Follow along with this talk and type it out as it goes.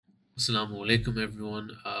Assalamu alaikum, everyone.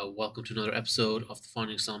 Welcome to another episode of the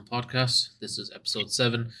Finding Islam podcast. This is episode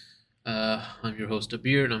 7. I'm your host,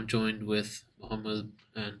 Abeer, and I'm joined with Muhammad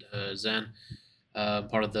and Zain,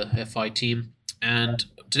 part of the FI team. And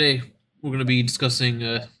today we're going to be discussing,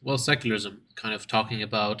 secularism, kind of talking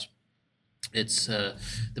about the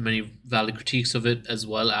many valid critiques of it, as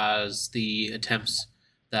well as the attempts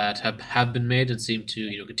that have been made and seem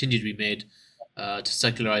to continue to be made to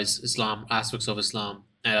secularize Islam, aspects of Islam,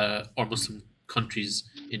 or Muslim countries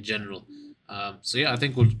in general. I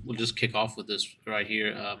think we'll just kick off with this right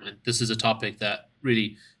here. And this is a topic that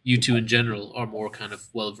really you two in general are more kind of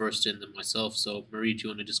well versed in than myself. So, Marie, do you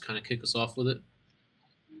want to just kind of kick us off with it?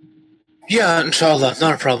 Yeah, inshallah,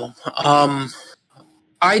 not a problem.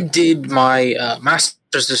 I did my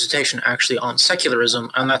master's dissertation actually on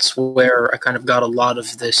secularism, and that's where I kind of got a lot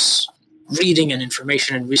of this reading and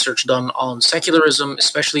information and research done on secularism,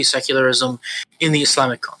 especially secularism in the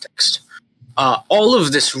Islamic context. All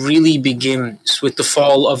of this really begins with the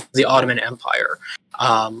fall of the Ottoman Empire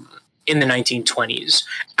in the 1920s,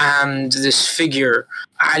 and this figure,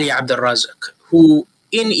 Ali Abd al-Razak, who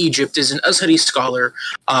in Egypt is an Azhari scholar,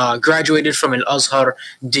 graduated from Al-Azhar,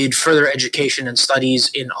 did further education and studies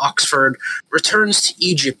in Oxford, returns to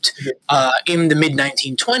Egypt in the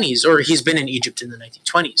mid-1920s, or he's been in Egypt in the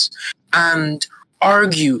 1920s, and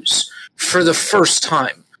argues for the first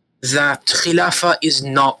time that Khilafah is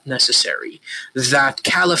not necessary, that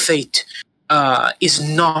Caliphate is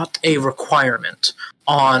not a requirement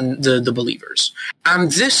on the believers.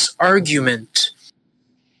 And this argument,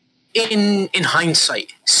 in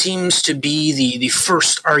hindsight, seems to be the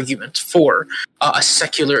first argument for a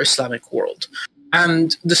secular Islamic world.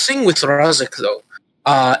 And the thing with Razak, though,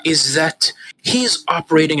 is that he's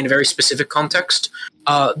operating in a very specific context,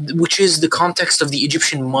 which is the context of the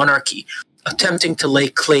Egyptian monarchy attempting to lay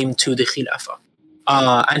claim to the Khilafah.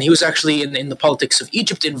 And he was actually, in the politics of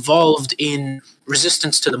Egypt, involved in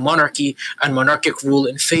resistance to the monarchy and monarchic rule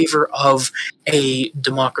in favor of a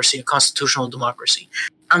democracy, a constitutional democracy.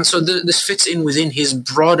 And so this fits in within his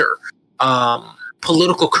broader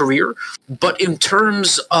political career, but in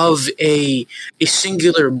terms of a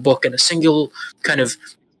singular book and a single kind of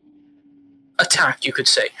attack, you could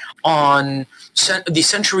say, on the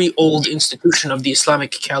century-old institution of the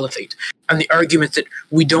Islamic Caliphate, and the argument that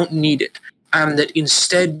we don't need it, and that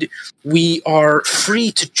instead we are free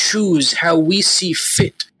to choose how we see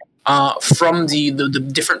fit from the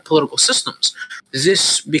different political systems.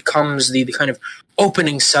 This becomes the kind of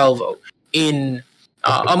opening salvo in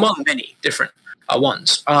among many different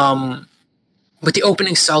ones. But the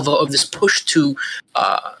opening salvo of this push to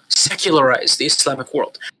secularize the Islamic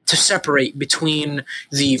world, to separate between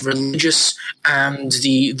the religious and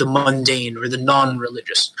the mundane or the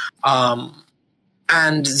non-religious.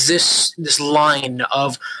 And this line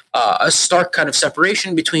of a stark kind of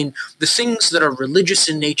separation between the things that are religious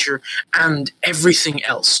in nature and everything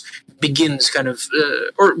else begins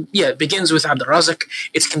begins with Abd al-Razak.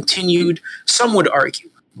 It's continued, some would argue,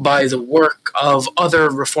 by the work of other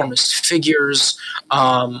reformist figures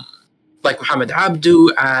like Muhammad Abdu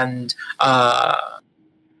and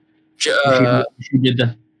Rashid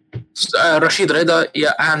Rida,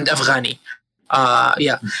 and Afghani.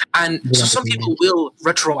 So some people will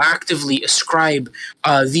retroactively ascribe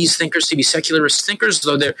these thinkers to be secularist thinkers,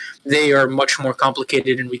 though they are much more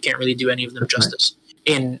complicated and we can't really do any of them justice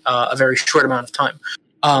in a very short amount of time.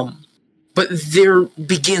 But there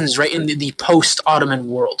begins, right, in the post-Ottoman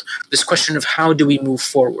world, this question of how do we move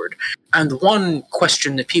forward? And one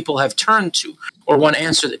question that people have turned to, or one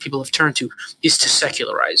answer that people have turned to, is to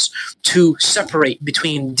secularize, to separate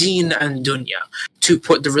between deen and dunya, to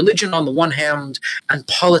put the religion on the one hand and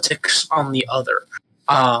politics on the other,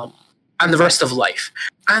 and the rest of life.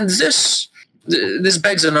 And this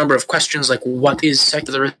begs a number of questions, like what is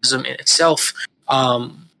secularism in itself?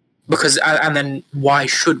 And then why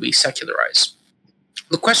should we secularize?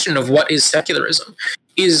 The question of what is secularism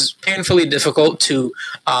is painfully difficult to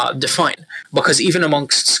define, because even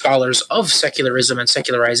amongst scholars of secularism and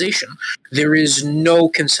secularization, there is no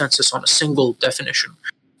consensus on a single definition.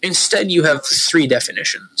 Instead, you have 3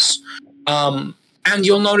 definitions. And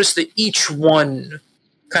you'll notice that each one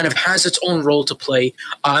kind of has its own role to play,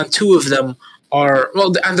 and 2 of them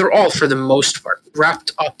and they're all, for the most part,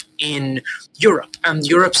 wrapped up in Europe and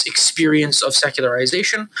Europe's experience of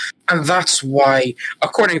secularization. And that's why,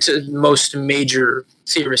 according to most major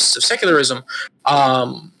theorists of secularism,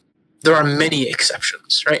 there are many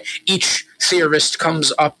exceptions, right? Each theorist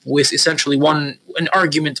comes up with essentially an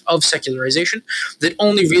argument of secularization that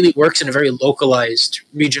only really works in a very localized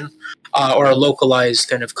region or a localized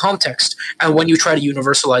kind of context. And when you try to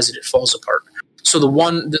universalize it, it falls apart. So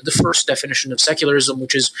the first definition of secularism,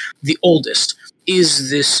 which is the oldest, is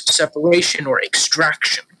this separation or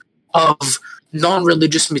extraction of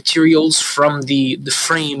non-religious materials from the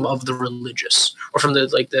frame of the religious, or from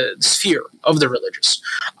the sphere of the religious.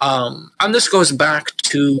 And this goes back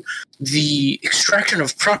to the extraction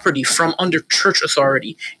of property from under church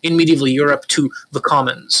authority in medieval Europe to the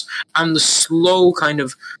commons, and the slow kind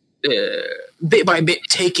of bit by bit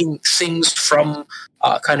taking things from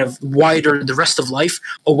kind of wider the rest of life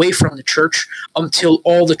away from the church, until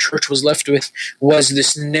all the church was left with was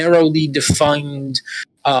this narrowly defined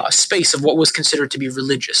space of what was considered to be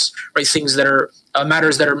religious, right? Things that are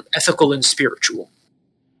matters that are ethical and spiritual.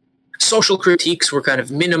 Social critiques were kind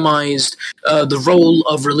of minimized, the role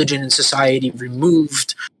of religion in society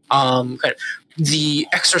removed, the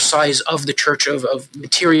exercise of the church of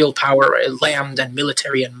material power, land and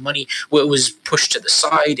military and money, was pushed to the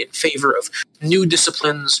side in favor of new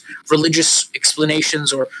disciplines. Religious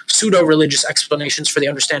explanations or pseudo-religious explanations for the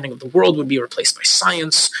understanding of the world would be replaced by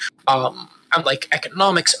science, and like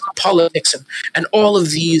economics and politics, and all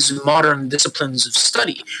of these modern disciplines of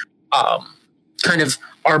study kind of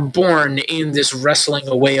are born in this wrestling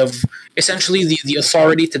away of essentially the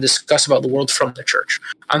authority to discuss about the world from the church.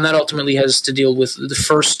 And that ultimately has to deal with the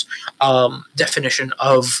first definition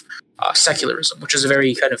of secularism, which is a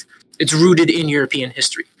very kind of, it's rooted in European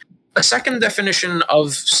history. A second definition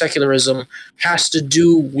of secularism has to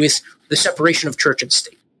do with the separation of church and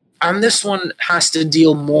state. And this one has to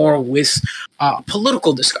deal more with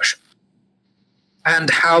political discussion.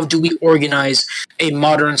 And how do we organize a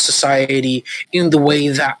modern society in the way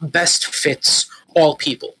that best fits all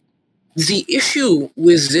people? The issue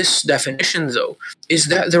with this definition, though, is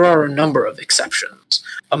that there are a number of exceptions.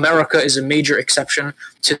 America is a major exception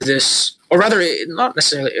to this, or rather, not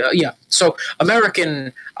necessarily, So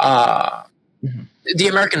the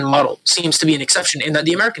American model seems to be an exception in that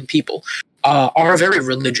the American people are a very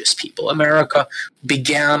religious people. America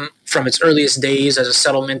began from its earliest days as a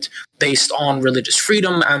settlement based on religious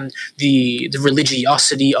freedom and the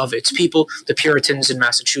religiosity of its people. The Puritans in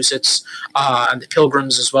Massachusetts and the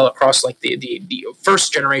Pilgrims as well across like the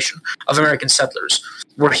first generation of American settlers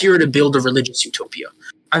were here to build a religious utopia.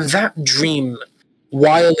 And that dream,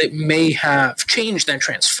 while it may have changed and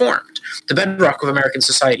transformed, the bedrock of American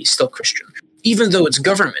society is still Christian, even though its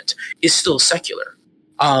government is still secular.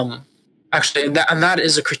 That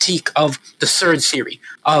is a critique of the third theory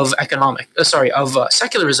of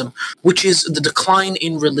secularism, which is the decline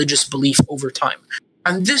in religious belief over time.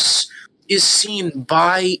 And this is seen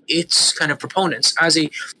by its kind of proponents as a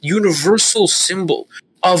universal symbol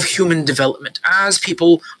of human development. As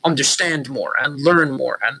people understand more and learn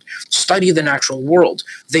more and study the natural world,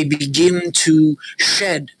 they begin to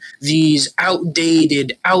shed these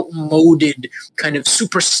outdated, outmoded, kind of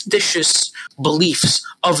superstitious beliefs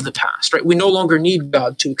of the past, right? We no longer need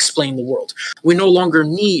God to explain the world. We no longer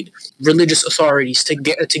need religious authorities to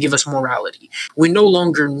give us morality. We no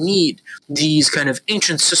longer need these kind of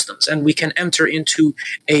ancient systems, and we can enter into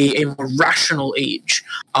a more rational age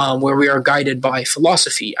where we are guided by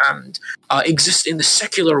philosophy and exist in the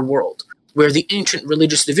secular world where the ancient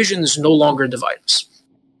religious divisions no longer divide us.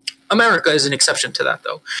 America is an exception to that,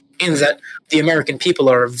 though, in that the American people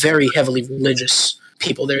are a very heavily religious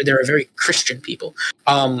people. They're a very Christian people.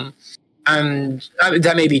 And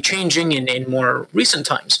that may be changing in more recent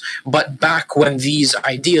times, but back when these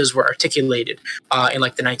ideas were articulated in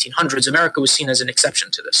like the 1900s, America was seen as an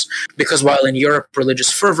exception to this. Because while in Europe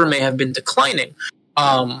religious fervor may have been declining,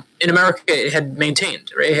 in America it had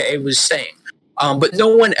maintained, right? It was staying. But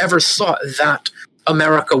no one ever thought that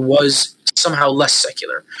America was somehow less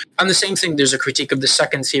secular. And the same thing, there's a critique of the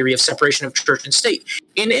second theory of separation of church and state.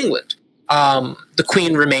 In England, the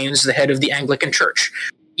Queen remains the head of the Anglican Church.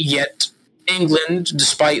 Yet England,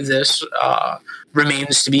 despite this,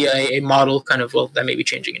 remains to be a model kind of, well, that may be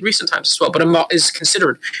changing in recent times as well, but is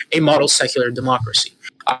considered a model secular democracy.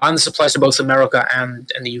 And this applies to both America and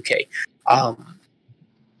the UK.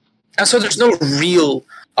 And so there's no real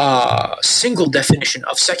single definition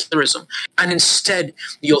of secularism. And instead,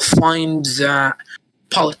 you'll find that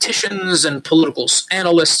politicians and political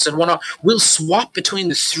analysts and whatnot will swap between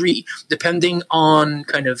the three depending on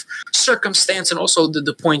kind of circumstance and also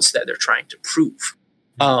the points that they're trying to prove.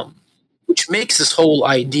 Which makes this whole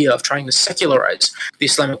idea of trying to secularize the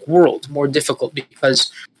Islamic world more difficult,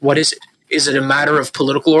 because what is it? Is it a matter of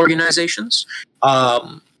political organizations?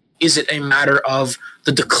 Is it a matter of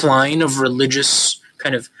the decline of religious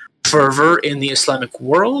kind of fervor in the Islamic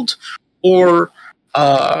world? Or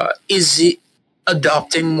is it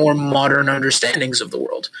adopting more modern understandings of the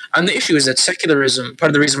world? And the issue is that secularism, part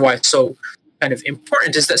of the reason why it's so kind of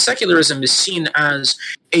important is that secularism is seen as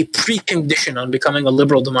a precondition on becoming a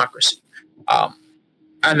liberal democracy.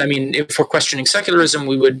 And I mean, if we're questioning secularism,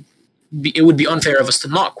 it would be unfair of us to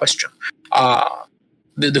not question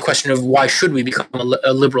the question of why should we become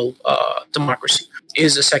a liberal democracy?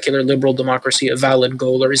 Is a secular liberal democracy a valid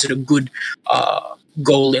goal, or is it a good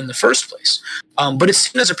goal in the first place? But it's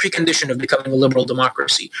seen as a precondition of becoming a liberal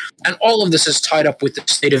democracy. And all of this is tied up with the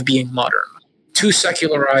state of being modern. To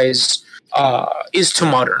secularize is to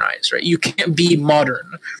modernize, right? You can't be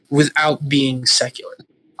modern without being secular.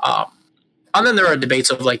 And then there are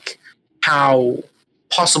debates of like how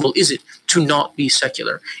possible is it to not be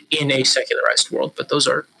secular in a secularized world, but those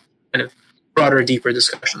are kind of broader, deeper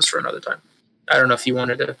discussions for another time. I don't know if you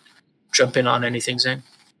wanted to jump in on anything, Zain.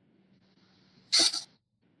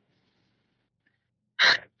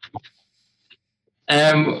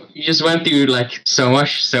 You just went through like so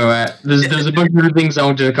much, so there's a bunch of other things I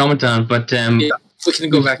wanted to comment on, but Yeah, we can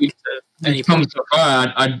go back to any point. so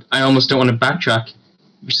far. I almost don't want to backtrack.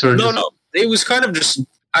 No, it was kind of just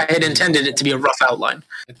I had intended it to be a rough outline,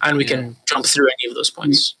 and we can jump through any of those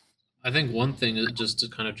points. I think one thing, just to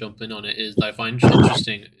kind of jump in on it, is that I find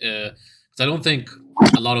interesting because I don't think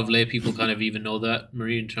a lot of lay people kind of even know that,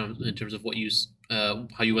 Marie, in terms of what you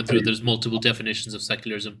how you went through it. There's multiple definitions of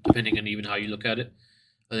secularism depending on even how you look at it.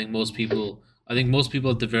 I think most people at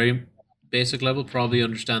the very basic level probably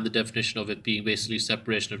understand the definition of it being basically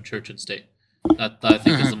separation of church and state. That I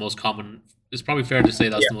think is the most common. It's probably fair to say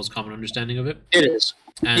that's the most common understanding of it. It is.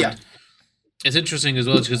 And it's interesting as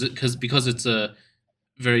well because it's a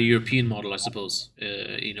very European model, I suppose.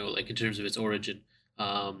 Like in terms of its origin,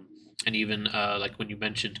 and even like when you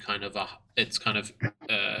mentioned kind of its kind of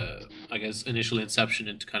I guess initial inception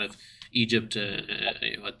into kind of Egypt at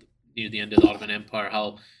near the end of the Ottoman Empire,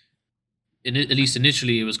 how at least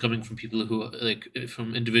initially it was coming from people who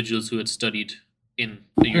from individuals who had studied in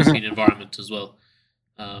the European environment as well.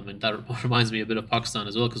 And that reminds me a bit of Pakistan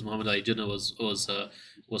as well, because Muhammad Ali Jinnah was a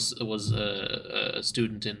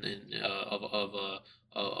student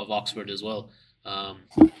of Oxford as well,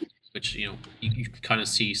 which you kind of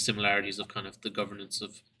see similarities of kind of the governance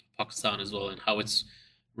of Pakistan as well, and how it's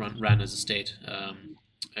ran as a state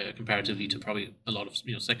comparatively to probably a lot of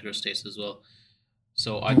secular states as well.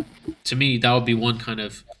 So to me, that would be one kind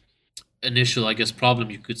of initial, I guess,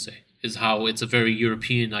 problem you could say, is how it's a very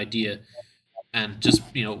European idea. And just,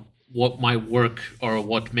 what might work or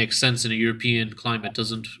what makes sense in a European climate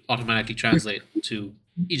doesn't automatically translate to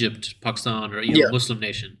Egypt, Pakistan, or Muslim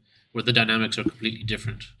nation, where the dynamics are completely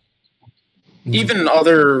different. Even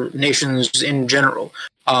other nations in general,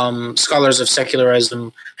 scholars of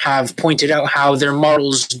secularism have pointed out how their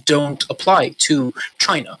models don't apply to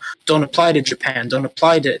China, don't apply to Japan, don't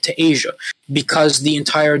apply to Asia, because the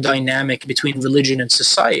entire dynamic between religion and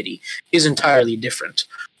society is entirely different.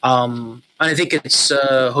 And I think it's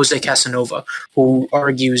Jose Casanova who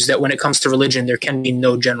argues that when it comes to religion, there can be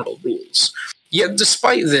no general rules. Yet,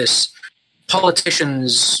 despite this,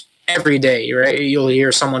 politicians every day, right, you'll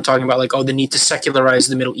hear someone talking about the need to secularize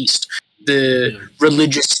the Middle East. The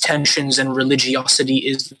religious tensions and religiosity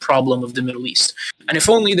is the problem of the Middle East. And if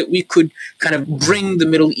only that we could kind of bring the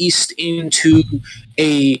Middle East into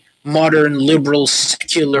a modern, liberal,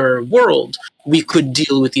 secular world, we could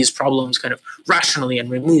deal with these problems kind of rationally and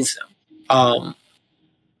remove them.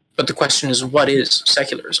 But the question is, what is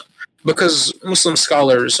secularism? Because Muslim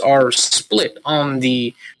scholars are split on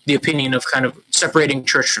the opinion of kind of separating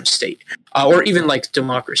church from state, or even like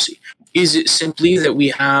democracy. Is it simply that we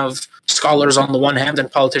have scholars on the one hand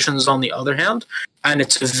and politicians on the other hand, and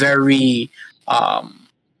it's a very a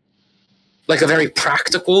very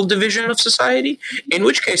practical division of society, in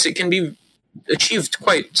which case it can be achieved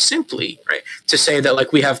quite simply, right? To say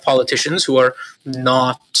that we have politicians who are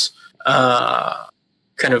not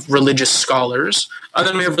kind of religious scholars, and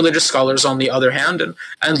then we have religious scholars on the other hand,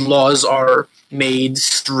 and laws are made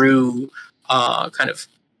through kind of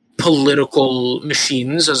political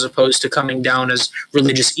machines as opposed to coming down as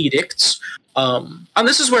religious edicts. And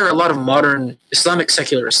this is where a lot of modern Islamic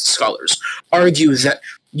secularist scholars argue that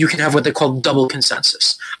you can have what they call double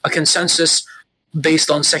consensus. A consensus based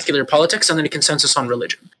on secular politics and then a consensus on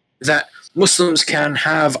religion. That Muslims can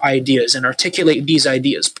have ideas and articulate these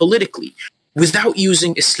ideas politically without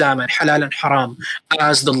using Islam and halal and haram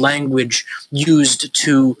as the language used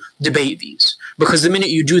to debate these. Because the minute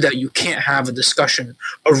you do that, you can't have a discussion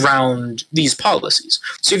around these policies.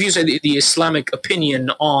 So if you say the Islamic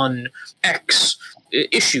opinion on X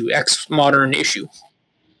issue, X modern issue,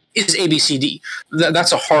 is ABCD,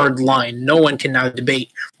 that's a hard line. No one can now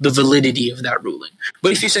debate the validity of that ruling.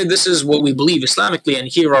 But if you say this is what we believe Islamically and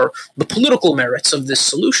here are the political merits of this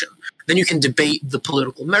solution, then you can debate the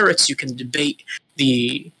political merits, you can debate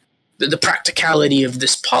the practicality of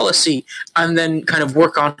this policy, and then kind of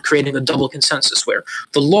work on creating a double consensus where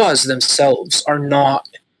the laws themselves are not.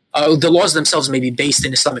 The laws themselves may be based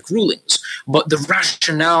in Islamic rulings, but the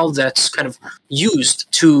rationale that's kind of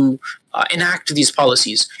used to enact these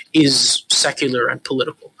policies is secular and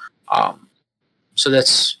political. So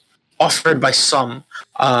that's offered by some,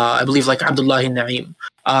 I believe, like Abdullah Naim,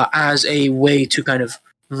 as a way to kind of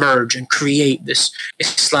merge and create this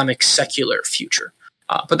Islamic secular future.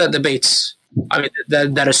 But that debates, I mean,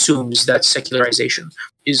 that assumes that secularization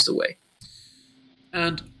is the way.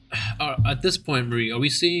 And at this point, Marie, are we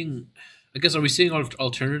seeing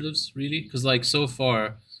alternatives really? Because like so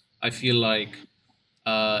far, I feel like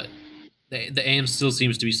the aim still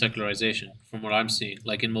seems to be secularization from what I'm seeing.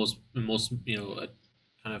 Like in most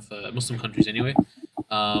kind of Muslim countries anyway.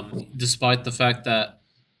 Despite the fact that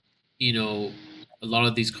a lot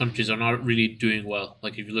of these countries are not really doing well.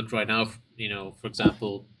 Like if you look right now, for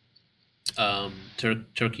example,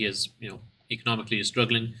 Turkey is economically is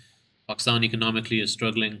struggling. Pakistan economically is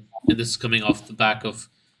struggling, and this is coming off the back of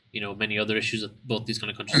many other issues that both these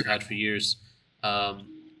kind of countries have had for years. I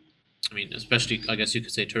mean, especially I guess you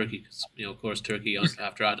could say Turkey, because of course Turkey under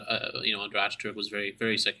Ataturk was very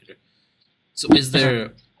very secular. So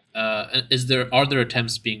are there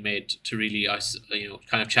attempts being made to really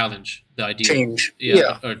kind of challenge the idea, change,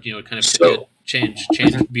 or kind of change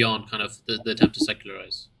beyond kind of the attempt to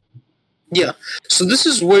secularize? Yeah, so this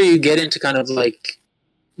is where you get into kind of like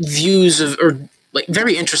views of, or like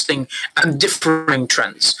very interesting and differing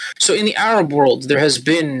trends. So in the Arab world, there has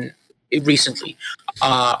been recently,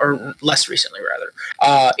 or less recently rather,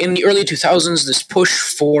 in the early 2000s, this push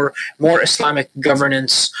for more Islamic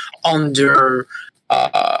governance under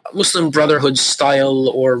Muslim Brotherhood style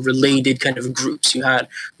or related kind of groups. You had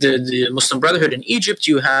the Muslim Brotherhood in Egypt,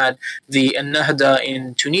 you had the Ennahda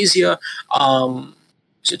in Tunisia,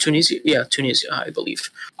 is it Tunisia? Yeah, Tunisia, I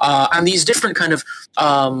believe. And these different kind of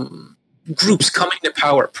groups coming to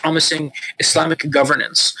power, promising Islamic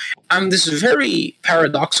governance. And this very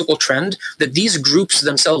paradoxical trend that these groups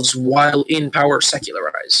themselves, while in power,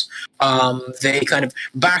 secularize. They kind of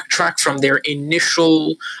backtrack from their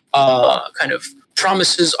initial kind of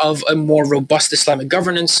promises of a more robust Islamic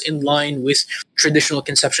governance in line with traditional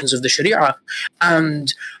conceptions of the Sharia,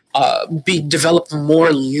 and develop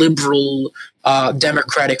more liberal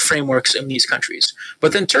democratic frameworks in these countries.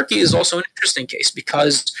 But then Turkey is also an interesting case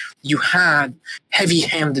because you had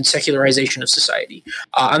heavy-handed secularization of society.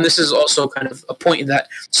 And this is also kind of a point that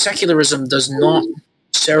secularism does not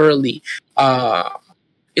necessarily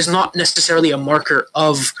is not necessarily a marker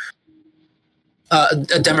of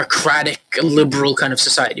a democratic, liberal kind of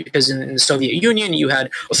society, because in the Soviet Union you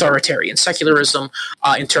had authoritarian secularism.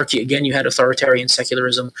 In Turkey, again, you had authoritarian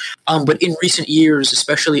secularism. But in recent years,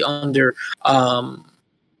 especially under Erdogan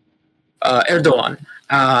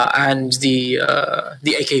and the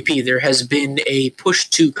AKP, there has been a push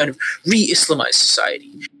to kind of re-Islamize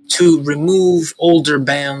society, to remove older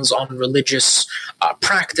bans on religious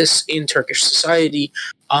practice in Turkish society,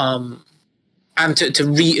 and to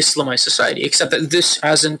re-Islamize society, except that this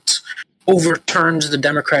hasn't overturned the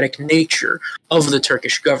democratic nature of the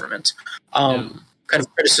Turkish government. Kind of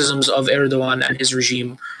criticisms of Erdogan and his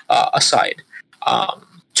regime aside.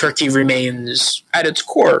 Turkey remains, at its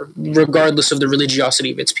core, regardless of the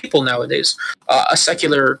religiosity of its people nowadays, a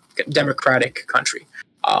secular, democratic country.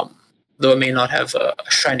 Though it may not have a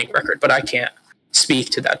shining record, but I can't speak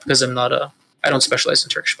to that because I don't specialize in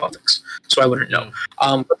Turkish politics, so I wouldn't know.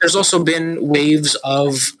 But there's also been waves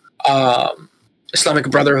of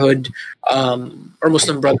Islamic Brotherhood or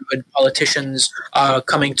Muslim Brotherhood politicians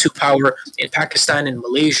coming to power in Pakistan and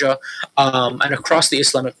Malaysia and across the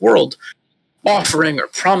Islamic world, offering or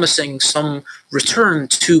promising some return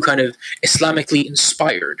to kind of Islamically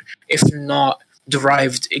inspired, if not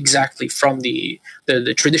derived exactly from the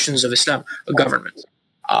traditions of Islam, a government.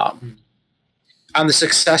 And the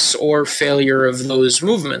success or failure of those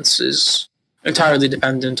movements is entirely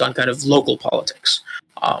dependent on kind of local politics.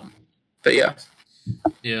 But yeah.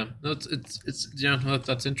 Yeah, no,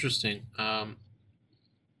 that's interesting.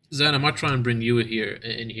 Zain, I might try and bring you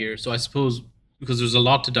in here. So I suppose because there's a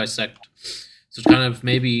lot to dissect, so kind of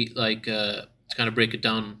maybe like to kind of break it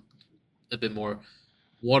down a bit more.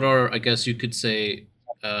 What are, I guess you could say,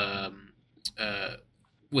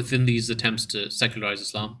 within these attempts to secularize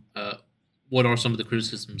Islam? What are some of the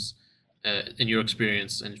criticisms in your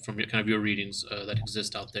experience and from your readings that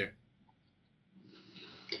exist out there?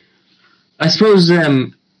 I suppose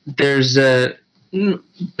there's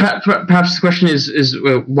perhaps the question is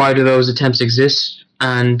why do those attempts exist?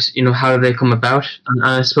 and how do they come about? And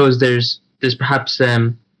I suppose there's perhaps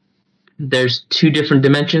there's two different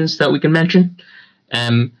dimensions that we can mention,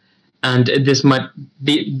 and this might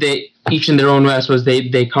be they each in their own way. I suppose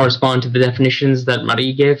they correspond to the definitions that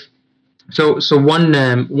Marey gave. So one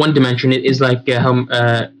dimension is like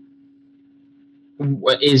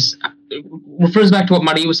refers back to what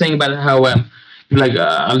Marey was saying about how like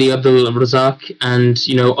Ali Abdul Razak and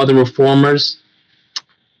other reformers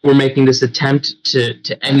were making this attempt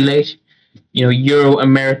to emulate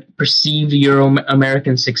perceived Euro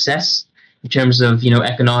American success in terms of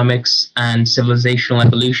economics and civilizational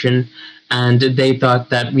evolution, and they thought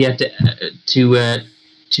that we had to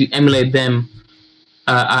emulate them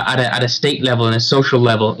at a state level and a social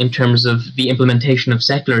level in terms of the implementation of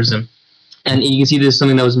secularism. And you can see this is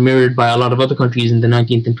something that was mirrored by a lot of other countries in the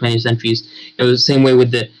 19th and 20th centuries. It was the same way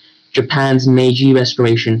with Japan's Meiji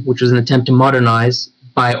Restoration, which was an attempt to modernize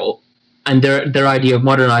and their idea of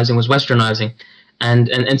modernizing was westernizing.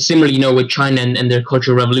 And similarly, with China and their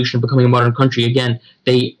Cultural Revolution becoming a modern country, again,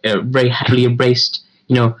 they very heavily embraced,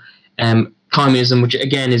 communism, which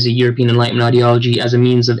again is a European Enlightenment ideology, as a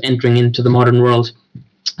means of entering into the modern world.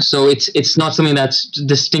 So it's not something that's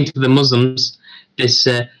distinct to the Muslims.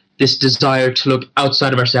 This desire to look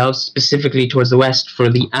outside of ourselves, specifically towards the West, for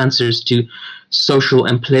the answers to social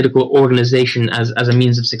and political organization as a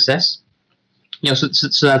means of success.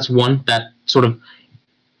 So that's one, that sort of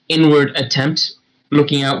inward attempt,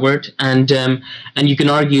 looking outward, and you can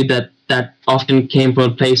argue that often came from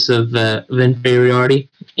a place of inferiority,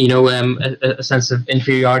 a sense of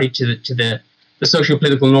inferiority to the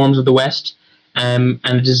socio-political norms of the West, and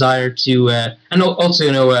a desire to, and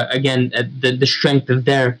also again the strength of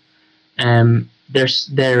their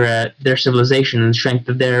civilization and the strength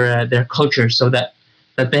of their culture, so that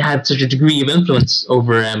they had such a degree of influence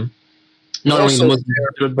over not only the Muslims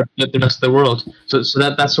but the rest of the world. So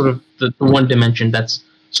that's sort of the one dimension that's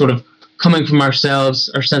sort of coming from ourselves,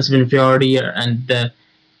 our sense of inferiority, and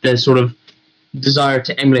the sort of desire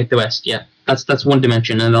to emulate the West. Yeah, that's one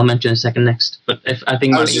dimension, and I'll mention a second next. But I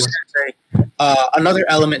think I was just going to say another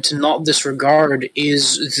element to not disregard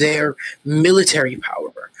is their military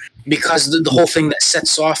power, because the whole thing that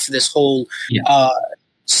sets off this whole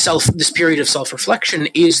this period of self-reflection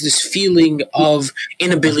is this feeling of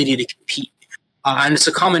inability to compete. And it's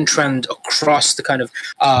a common trend across the kind of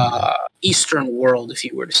Eastern world, if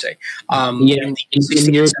you were to say. In Europe,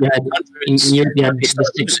 you had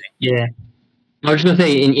yeah. I was going to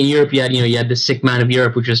say, in Europe, you had the sick man of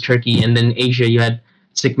Europe, which was Turkey, and then Asia, you had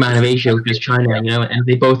sick man of Asia, which was China. And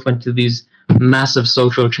they both went through these massive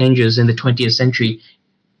social changes in the 20th century,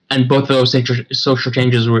 and both of those social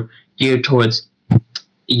changes were geared towards,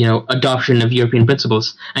 adoption of European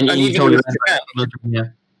principles. And you totally right.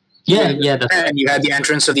 Yeah, that's right. And you had the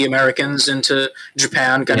entrance of the Americans into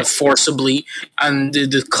Japan kind of forcibly, and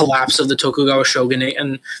the collapse of the Tokugawa shogunate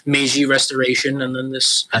and Meiji Restoration, and then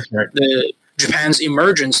Japan's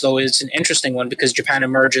emergence, though, is an interesting one, because Japan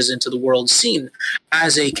emerges into the world scene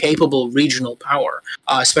as a capable regional power,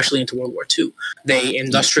 especially into World War II. They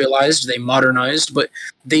industrialized, they modernized, but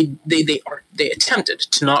they attempted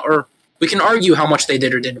to not, or we can argue how much they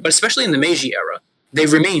did or didn't, but especially in the Meiji era, they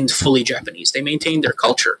remained fully Japanese. They maintained their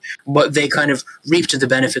culture, but they kind of reaped the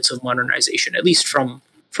benefits of modernization, at least from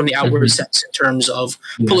the outward sense, in terms of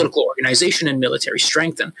political organization and military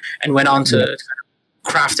strength, and went on to kind of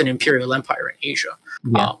craft an imperial empire in Asia.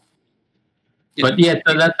 But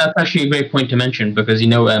that's actually a great point to mention, because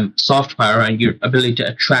soft power and your ability to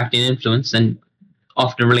attract and influence, and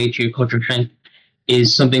often relate to your cultural strength,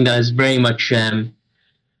 is something that is very much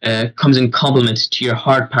comes in complement to your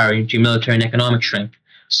hard power, to your military and economic strength.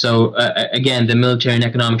 So again, the military and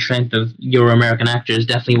economic strength of Euro-American actors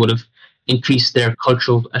definitely would have increased their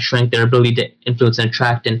cultural strength, their ability to influence and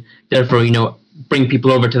attract, and therefore bring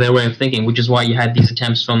people over to their way of thinking, which is why you had these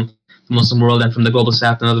attempts from the Muslim world and from the global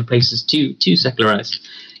south and other places to secularize.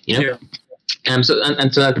 So that's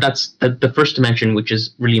the first dimension, which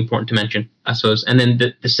is really important to mention, I suppose. And then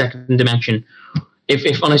the second dimension,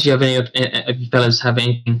 if unless you have if you fellas have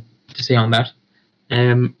anything to say on that,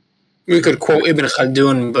 we could quote Ibn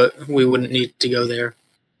Khaldun, but we wouldn't need to go there.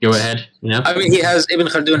 Go ahead. I mean, Ibn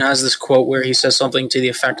Khaldun has this quote where he says something to the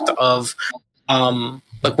effect of,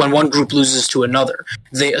 like, when one group loses to another,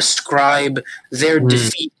 they ascribe their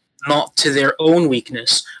defeat not to their own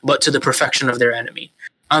weakness, but to the perfection of their enemy.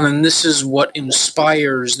 And this is what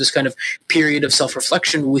inspires this kind of period of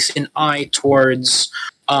self-reflection with an eye towards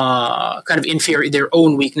kind of their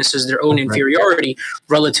own weaknesses, their own inferiority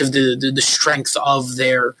relative to the strength of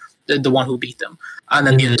the one who beat them, and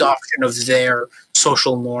then the adoption of their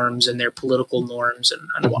social norms and their political norms and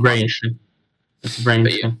whatnot. Very interesting. That's very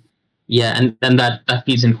But interesting. Yeah, and then that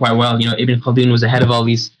feeds in quite well. Ibn Khaldun was ahead of all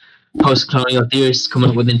these post-colonial theorists coming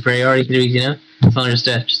up with inferiority theories. It's not just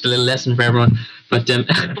a little lesson for everyone. But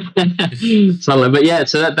but yeah,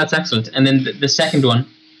 so that's excellent. And then the second one,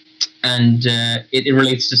 and it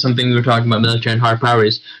relates to something we were talking about, military and hard power,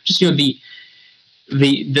 is just the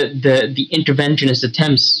interventionist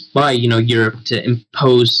attempts by Europe to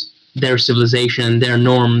impose their civilization and their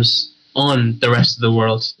norms on the rest of the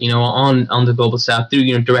world, on the global south through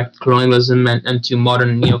direct colonialism and to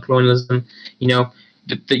modern colonialism.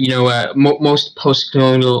 Most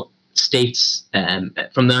post-colonial states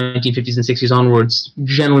from the 1950s and 60s onwards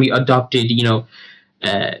generally adopted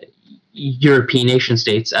European nation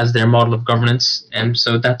states as their model of governance, and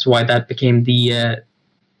so that's why that became the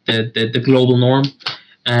global norm,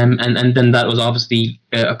 and then that was obviously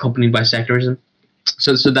accompanied by secularism.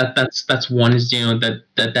 So that's one, is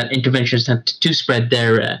that interventionists attempt to spread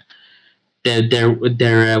their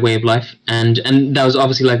way of life, and that was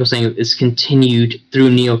obviously, like I was saying, is continued through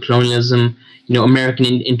neo-colonialism. American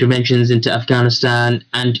interventions into Afghanistan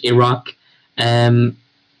and Iraq,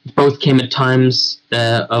 both came at times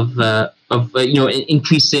of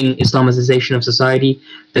increasing Islamization of society.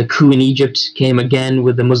 The coup in Egypt came again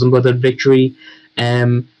with the Muslim Brotherhood victory.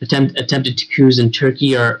 Attempted coups in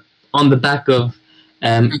Turkey are on the back of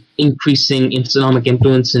increasing Islamic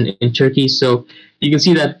influence in Turkey. So you can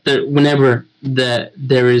see that whenever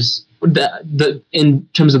there is in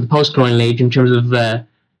terms of the post-colonial age, in terms of the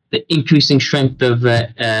increasing strength of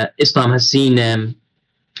Islam, has seen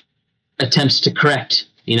attempts to correct,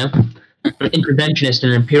 interventionist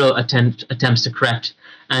and imperial attempts to correct.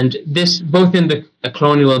 And this, both in the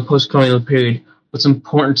colonial and post-colonial period, what's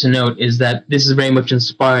important to note is that this is very much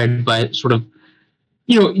inspired by sort of,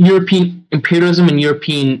 European imperialism and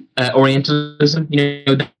European Orientalism,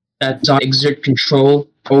 that exert control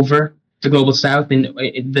over the global south, and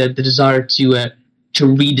the desire to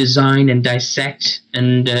redesign and dissect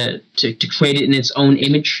and to create it in its own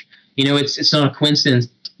image. It's not a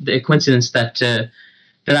coincidence that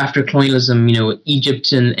after colonialism,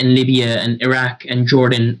 Egypt and Libya and Iraq and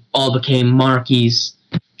Jordan all became monarchies,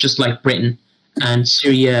 just like Britain, and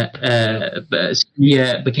Syria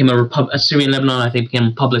became a republic. Syria and Lebanon, I think, became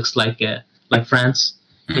republics like France.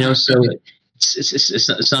 So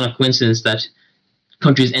it's not a coincidence that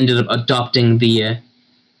countries ended up adopting the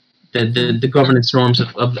governance norms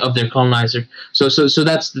of their colonizer. So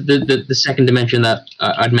that's the second dimension that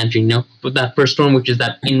I'd mention. But that first one, which is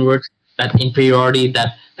that inward, that inferiority,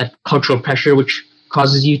 that cultural pressure, which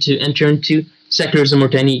causes you to enter into secularism or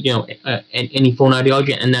to any foreign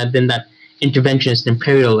ideology, and then that interventionist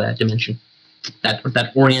imperial dimension, that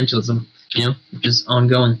Orientalism, which is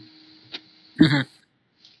ongoing. Mm-hmm.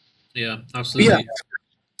 Yeah, absolutely. Yeah.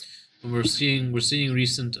 And we're seeing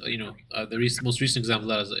recent, the most recent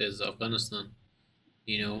example of that is Afghanistan.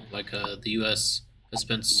 The U.S. has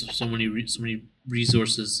spent so many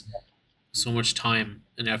resources, so much time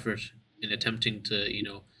and effort in attempting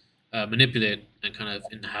to manipulate and kind of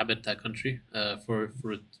inhabit that country for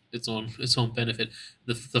its own benefit.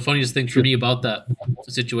 The funniest thing for me about that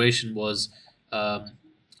situation was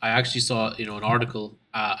I actually saw an article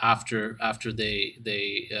after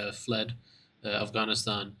they fled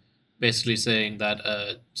Afghanistan, basically saying that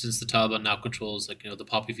since the Taliban now controls the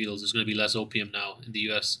poppy fields, there's going to be less opium now in the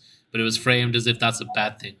U.S. But it was framed as if that's a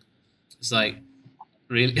bad thing. It's like,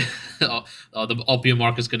 really, the opium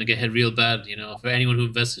market's going to get hit real bad. For anyone who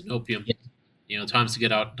invested in opium, it's time to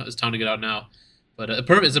get out now. But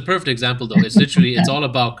it's a perfect example, though. It's literally, it's all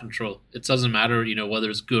about control. It doesn't matter, whether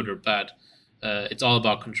it's good or bad. It's all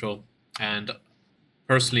about control. And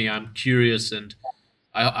personally, I'm curious, and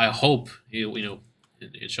I hope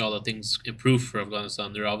inshallah things improve for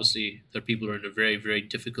Afghanistan. There are people who are in a very, very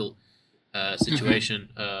difficult situation,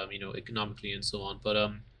 economically and so on.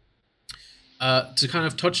 But to kind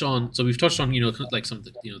of touch on, so we've touched on like some of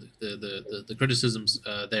the criticisms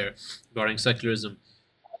there regarding secularism,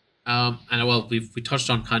 and well, we touched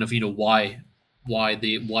on kind of why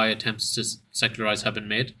attempts to secularize have been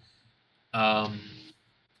made. I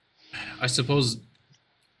suppose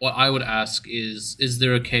what I would ask is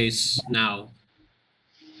there a case now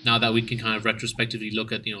that we can kind of retrospectively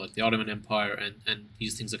look at like the Ottoman Empire and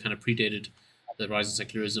these things that kind of predated the rise of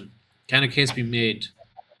secularism, can a case be made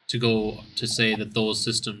to say that those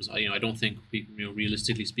systems, I don't think we,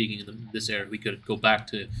 realistically speaking, in this era we could go back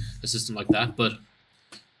to a system like that, but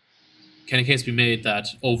can a case be made that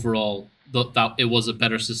overall that it was a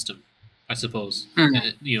better system, I suppose,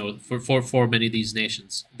 for many of these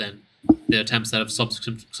nations than the attempts that have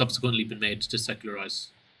subsequently been made to secularize?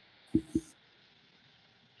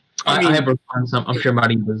 I have a response. I'm sure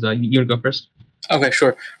Marty was. You want to go first? Okay,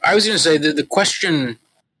 sure. I was going to say that the question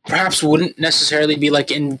perhaps wouldn't necessarily be like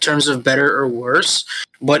in terms of better or worse,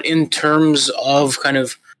 but in terms of kind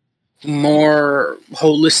of more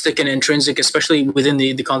holistic and intrinsic, especially within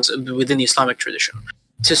the concept within the Islamic tradition.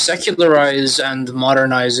 To secularize and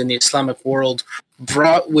modernize in the Islamic world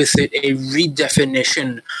brought with it a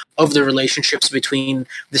redefinition of the relationships between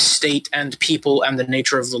the state and people and the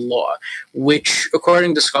nature of the law, which,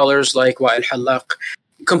 according to scholars like Wa'il Halaq,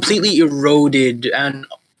 completely eroded and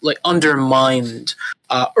like undermined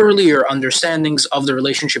earlier understandings of the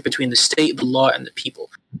relationship between the state, the law, and the people.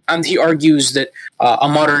 And he argues that a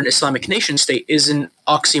modern Islamic nation state is an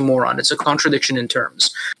oxymoron. It's a contradiction in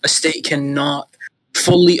terms. A state cannot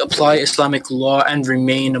fully apply Islamic law and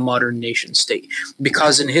remain a modern nation state.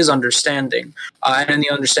 Because in his understanding, and in the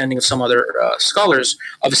understanding of some other scholars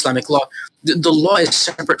of Islamic law, the law is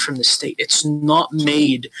separate from the state. It's not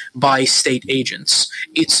made by state agents.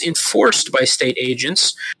 It's enforced by state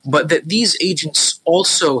agents, but that these agents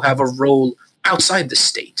also have a role outside the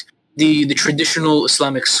state. The traditional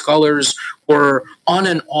Islamic scholars were on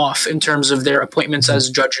and off in terms of their appointments as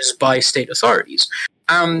judges by state authorities.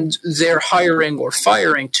 And their hiring or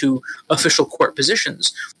firing to official court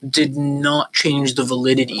positions did not change the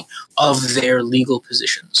validity of their legal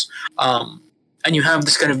positions. And you have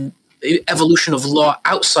this kind of evolution of law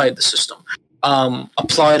outside the system,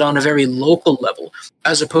 applied on a very local level,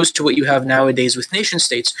 as opposed to what you have nowadays with nation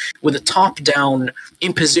states, with a top-down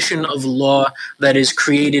imposition of law that is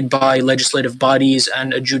created by legislative bodies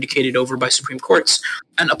and adjudicated over by Supreme Courts,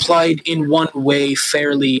 and applied in one way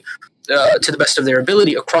fairly to the best of their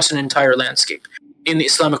ability across an entire landscape. In the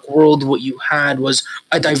Islamic world, what you had was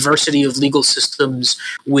a diversity of legal systems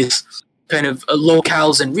with kind of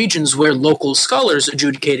locales and regions where local scholars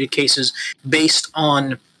adjudicated cases based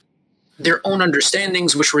on their own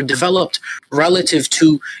understandings, which were developed relative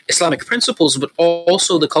to Islamic principles, but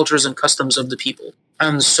also the cultures and customs of the people.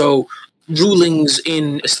 And so rulings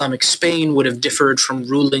in Islamic Spain would have differed from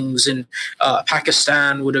rulings in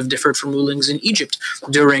Pakistan, would have differed from rulings in Egypt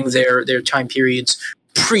during their time periods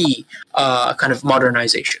pre kind of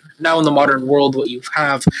modernization. Now in the modern world, what you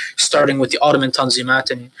have, starting with the Ottoman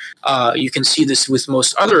Tanzimat, and you can see this with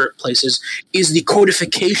most other places, is the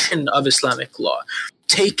codification of Islamic law,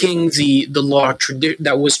 taking the law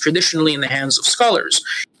that was traditionally in the hands of scholars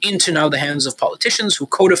into now the hands of politicians who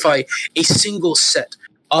codify a single set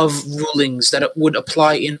of rulings that would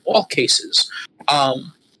apply in all cases,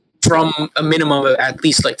 from a minimum of at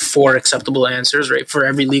least like 4 acceptable answers, right? For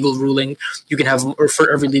every legal ruling, you can have, or for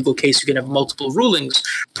every legal case, you can have multiple rulings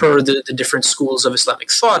per the different schools of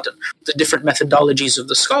Islamic thought and the different methodologies of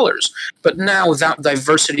the scholars. But now that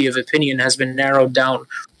diversity of opinion has been narrowed down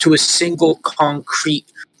to a single concrete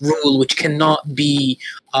rule, which cannot be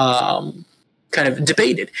kind of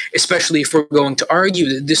debated, especially if we're going to argue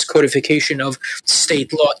that this codification of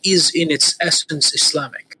state law is in its essence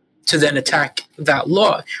Islamic. To then attack that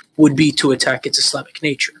law would be to attack its Islamic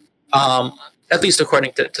nature, at least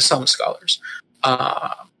according to some scholars.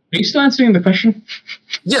 Are you still answering the question?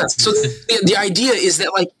 Yeah, so the idea is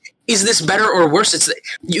that, like, is this better or worse?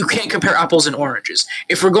 You can't compare apples and oranges.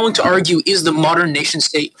 If we're going to argue, is the modern nation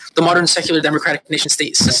state, the modern secular democratic nation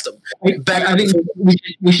state system, I think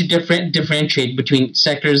we should differentiate between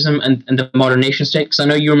secularism and the modern nation state, because I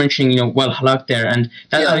know you were mentioning, halak there, and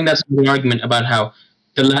I think that's an argument about how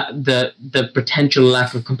the potential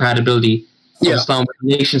lack of compatibility of Islam with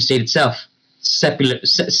the nation state itself. Well, I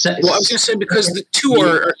was going to say, because the two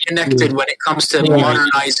are connected when it comes to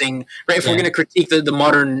modernizing, right? If we're going to critique the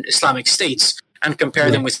modern Islamic states and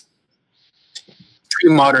compare them with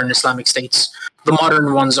pre-modern Islamic states, the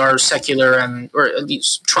modern ones are secular or at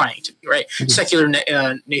least trying to be, right? Mm-hmm. Secular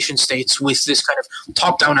nation states with this kind of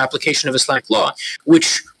top-down application of Islamic law,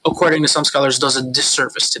 which, according to some scholars, does a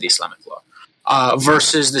disservice to the Islamic law.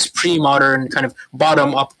 Versus this pre-modern kind of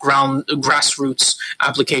bottom-up grassroots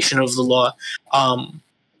application of the law.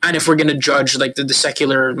 And if we're going to judge like the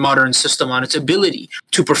secular modern system on its ability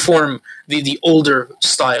to perform the older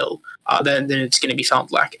style, then it's going to be found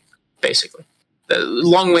lacking, basically. The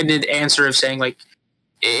long-winded answer of saying, like,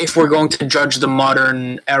 if we're going to judge the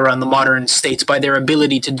modern era and the modern states by their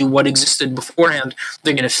ability to do what existed beforehand,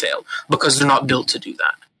 they're going to fail because they're not built to do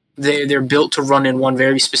that. They're built to run in one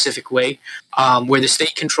very specific way, where the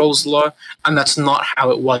state controls the law, and that's not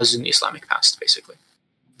how it was in the Islamic past, basically.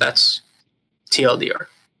 That's TLDR.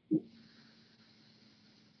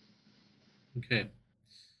 Okay.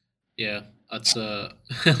 Yeah, that's a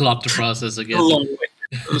lot to process again. A long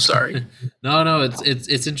way. I'm sorry. No,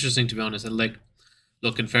 it's interesting, to be honest. And like,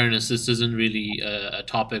 look, in fairness, this isn't really a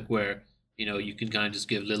topic where you can kind of just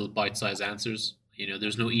give little bite-sized answers.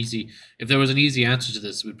 there's no easy. If there was an easy answer to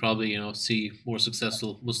this, we'd probably see more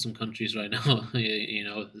successful Muslim countries right now. I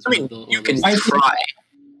mean, you can try.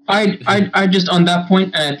 I just on that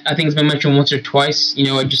point, I think it's been mentioned once or twice.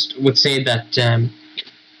 I just would say that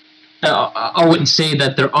I wouldn't say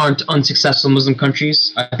that there aren't unsuccessful Muslim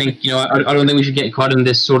countries. I think I don't think we should get caught in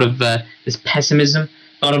this sort of this pessimism.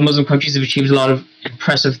 A lot of Muslim countries have achieved a lot of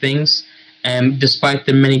impressive things, despite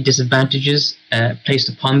the many disadvantages placed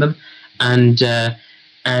upon them, and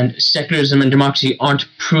secularism and democracy aren't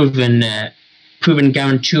proven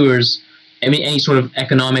guarantors any sort of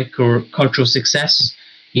economic or cultural success.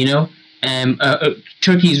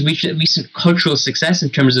 Turkey's recent cultural success in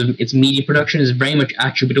terms of its media production is very much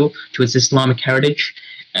attributable to its Islamic heritage.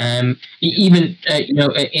 Even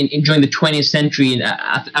during the 20th century and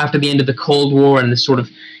after the end of the Cold War and the sort of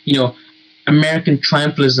American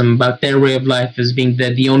triumphalism about their way of life as being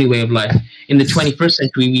the only way of life. In the 21st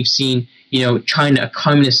century, we've seen China, a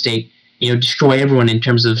communist state, destroy everyone in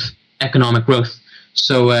terms of economic growth.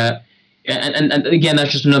 So and again,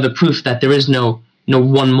 that's just another proof that there is no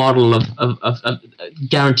one model of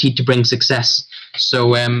guaranteed to bring success.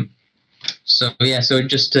 So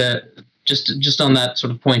just on that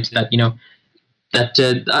sort of point that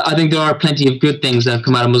I think there are plenty of good things that have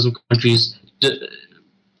come out of Muslim countries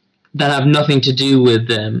that have nothing to do with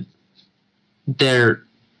their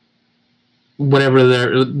whatever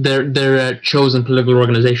their chosen political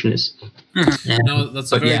organization is. No,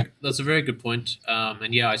 that's a very good point.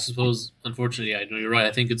 And I suppose unfortunately, I know you're right.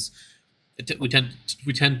 I think we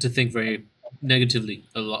tend to think very negatively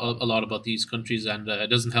a lot about these countries, and it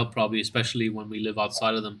doesn't help probably, especially when we live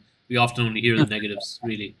outside of them. We often only hear the negatives,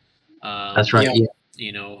 really. That's right.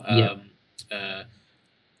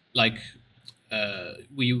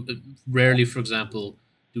 We rarely, for example,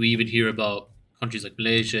 do we even hear about countries like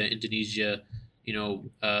Malaysia, Indonesia,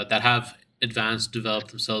 that have developed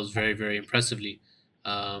themselves very, very impressively,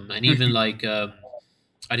 and even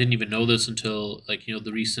I didn't even know this until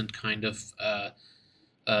the recent kind of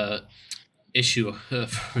issue.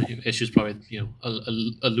 Issue is probably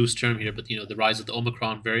a loose term here, but the rise of the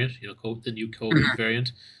Omicron variant, the new COVID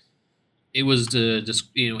variant. It was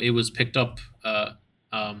it was picked up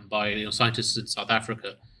by scientists in South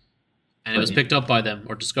Africa, and it was picked up by them,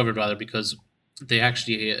 or discovered rather, because they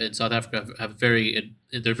actually in South Africa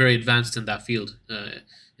they're very advanced in that field,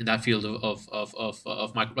 of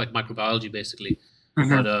microbiology basically.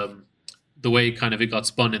 But the way kind of it got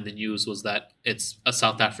spun in the news was that it's a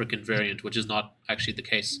South African variant, which is not actually the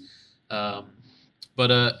case.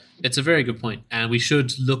 But it's a very good point, and we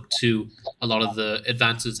should look to a lot of the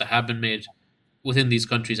advances that have been made within these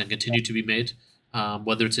countries and continue to be made,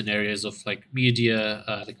 whether it's in areas of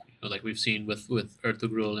media, like we've seen with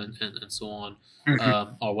Ertugrul and so on,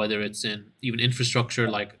 or whether it's in even infrastructure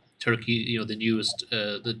like Turkey. The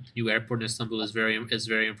new airport in Istanbul is very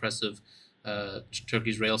impressive.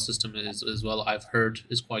 Turkey's rail system is as well, I've heard,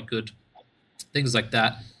 is quite good. Things like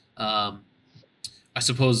that. I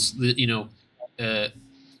suppose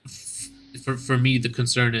for me the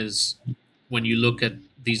concern is when you look at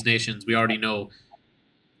these nations, we already know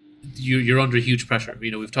you're under huge pressure.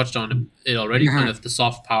 We've touched on it already, kind of the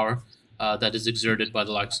soft power that is exerted by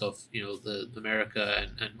the likes of the America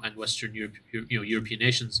and Western Europe, European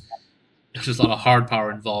nations. There's a lot of hard power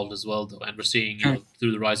involved as well, though, and we're seeing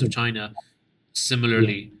through the rise of China.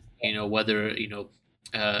 Similarly, whether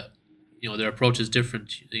their approach is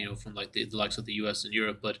different, from the likes of the U.S. and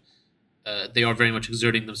Europe, but they are very much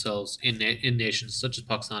exerting themselves in nations such as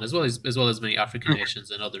Pakistan, as well as many African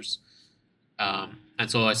nations and others. And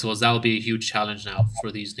so I suppose that will be a huge challenge now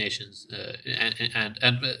for these nations,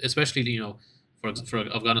 and especially for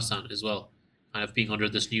Afghanistan as well, kind of being under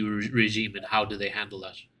this new regime, and how do they handle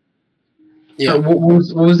that? Yeah. What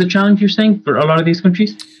was the challenge you're saying for a lot of these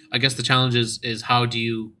countries? I guess the challenge is how do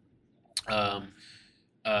you,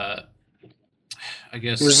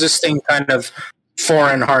 resisting kind of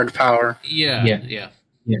foreign hard power. Yeah.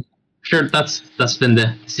 Sure, that's been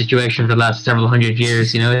the situation for the last several hundred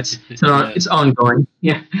years. It's ongoing.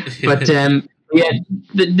 Yeah, but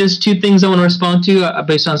there's two things I want to respond to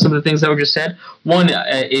based on some of the things that were just said. One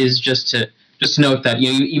is just to note that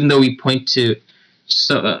even though we point to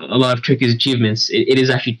a lot of Turkey's achievements, it is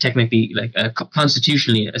actually technically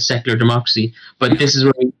constitutionally a secular democracy. But this is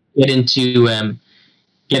where we get into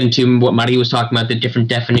what Mari was talking about, the different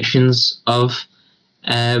definitions of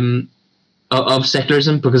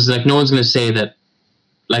secularism, because no one's going to say that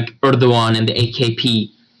Erdogan and the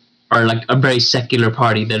AKP are a very secular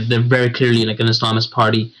party. They're very clearly an Islamist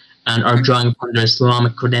party and are drawing upon their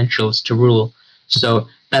Islamic credentials to rule. So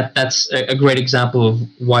that's a great example of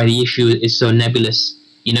why the issue is so nebulous.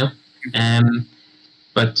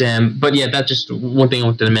 But yeah, that's just one thing I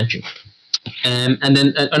wanted to mention. And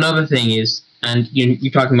then another thing is, and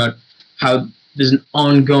you're talking about how there's an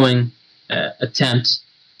ongoing attempt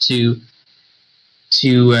to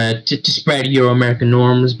spread Euro-American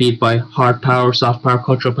norms, be it by hard power, soft power,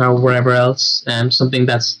 cultural power, wherever else. Something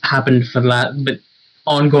that's happened for but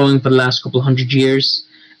ongoing for the last couple of 100 years.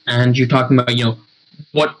 And you're talking about,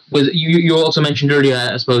 what was you also mentioned earlier,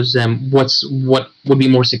 I suppose, what would be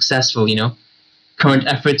more successful, current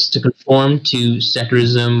efforts to conform to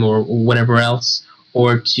secularism or whatever else,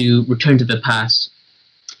 or to return to the past.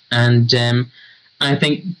 And I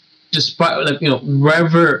think, despite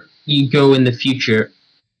wherever you go in the future,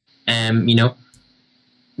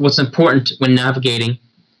 what's important when navigating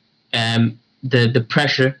the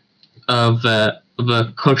pressure of a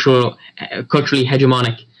culturally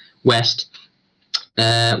hegemonic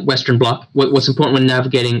Western bloc. What's important when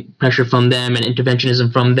navigating pressure from them and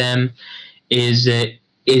interventionism from them is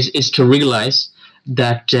to realize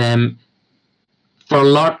that for a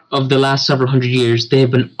lot of the last several hundred years, they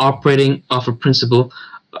have been operating off a principle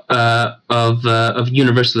of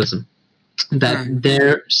universalism, that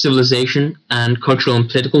their civilization and cultural and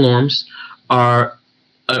political norms are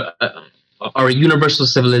a universal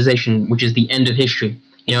civilization, which is the end of history.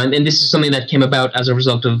 And this is something that came about as a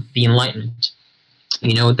result of the Enlightenment.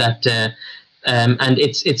 And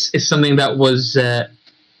it's something that was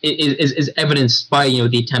is evidenced by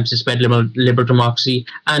the attempts to spread liberal democracy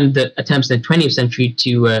and the attempts in the 20th century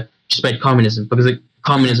to spread communism, because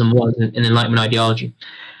communism was an Enlightenment ideology.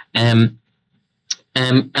 And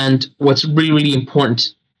what's really, really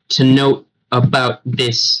important to note about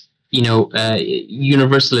this,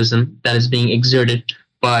 universalism that is being exerted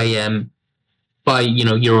by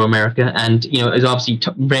Euro-America, and is obviously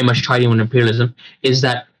very much tied in with imperialism, is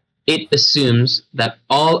that it assumes that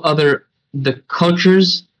the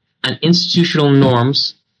cultures and institutional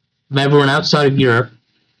norms of everyone outside of Europe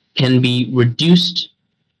can be reduced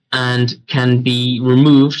and can be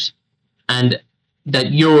removed, and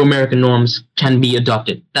that Euro-American norms can be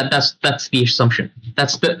adopted. That's the assumption.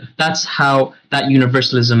 That's how that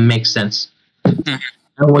universalism makes sense. And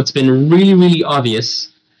what's been really, really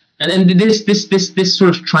obvious, and this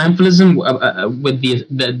sort of triumphalism with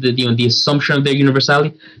the assumption of their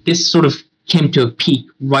universality, this sort of came to a peak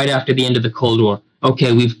right after the end of the Cold War.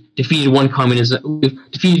 Okay, we've defeated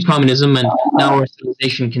communism, and now our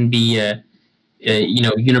civilization can be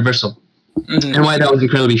universal. Mm-hmm. And why that was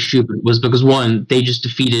incredibly stupid was because, one, they just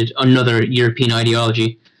defeated another European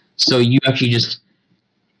ideology. So you actually just,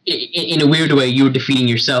 in a weird way, you were defeating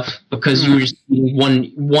yourself, because you were just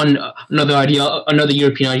another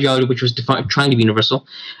European ideology which was trying to be universal.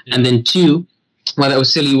 And then two, why that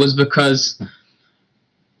was silly was because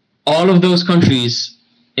all of those countries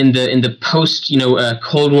in the post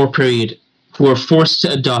Cold War period who were forced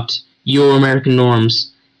to adopt Euro-American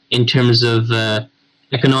norms in terms of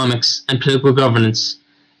economics and political governance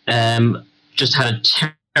just had a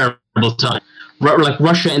terrible time. Like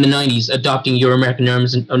Russia in the 90s adopting Euro-American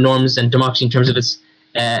norms and democracy in terms of its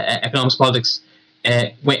economics, politics,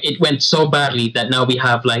 it went so badly that now we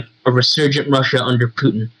have like a resurgent Russia under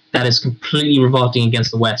Putin that is completely revolting against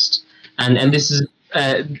the West. And this is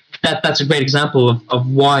that's a great example of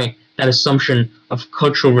why that assumption of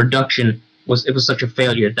cultural reduction was such a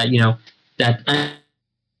failure. That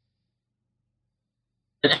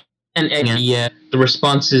the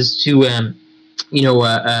responses to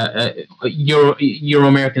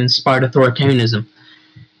Euro-American inspired authoritarianism.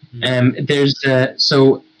 There's a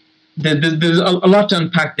lot to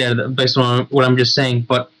unpack there based on what I'm just saying.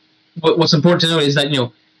 But what's important to know is that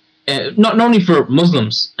not only for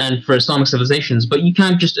Muslims and for Islamic civilizations, but you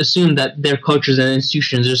can't just assume that their cultures and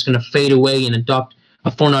institutions are just going to fade away and adopt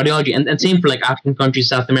a foreign ideology. And same for like African countries,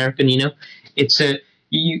 South American. It's a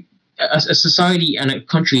society and a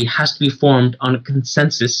country has to be formed on a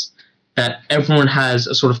consensus that everyone has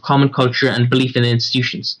a sort of common culture and belief in the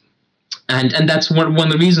institutions. And that's one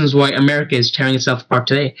of the reasons why America is tearing itself apart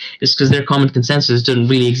today, is because their common consensus doesn't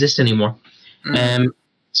really exist anymore.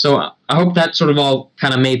 So I hope that sort of all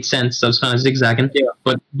kind of made sense. I was kind of zigzagging,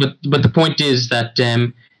 but the point is that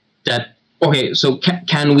okay, so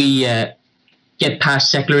can we get past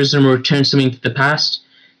secularism or return something to the past?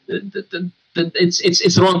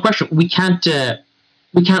 It's the wrong question. We can't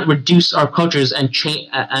reduce our cultures and change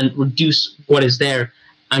and reduce what is there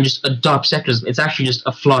and just adopt secularism. It's actually just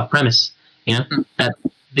a flawed premise. That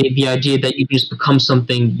the idea that you just become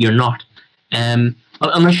something you're not.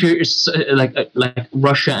 Unless you're like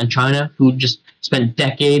Russia and China, who just spent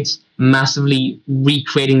decades massively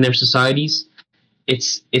recreating their societies,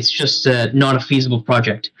 it's just not a feasible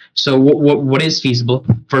project. So what is feasible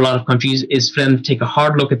for a lot of countries is for them to take a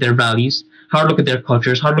hard look at their values, hard look at their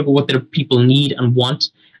cultures, hard look at what their people need and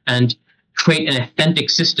want, and create an authentic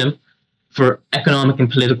system for economic and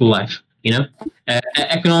political life.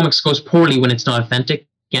 Economics goes poorly when it's not authentic,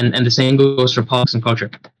 and the same goes for politics and culture.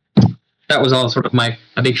 That was all sort of my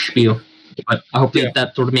a big spiel, but I hope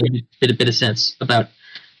that sort of made a bit of sense about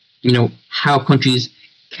how countries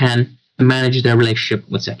can manage their relationship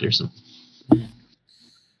with secularism.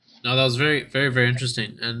 No, that was very, very, very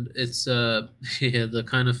interesting, and it's the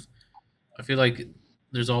kind of, I feel like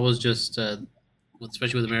there's always just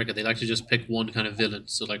especially with America, they like to just pick one kind of villain.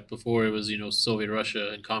 So like before it was Soviet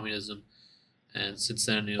Russia and communism, and since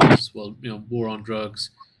then it's, war on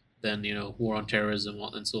drugs, then war on terrorism,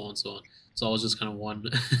 and so on and so on. It's always just kind of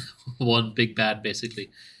one big bad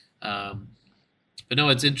basically. But no,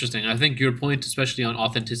 it's interesting. I think your point, especially on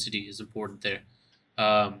authenticity, is important there.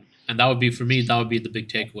 And that would be, for me, that would be the big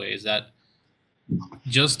takeaway, is that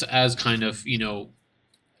just as kind of,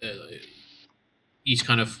 each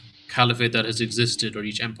kind of caliphate that has existed, or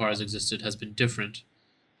each empire has existed, has been different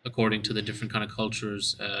according to the different kind of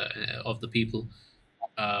cultures of the people.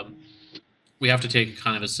 We have to take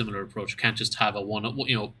kind of a similar approach. We can't just have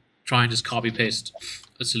try and just copy paste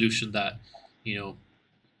a solution that,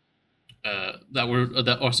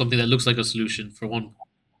 or something that looks like a solution for one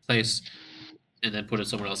place, and then put it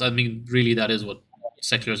somewhere else. I mean, really, that is what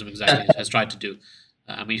secularism exactly has tried to do.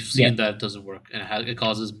 And we've seen that it doesn't work, and it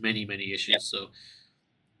causes many, many issues. So,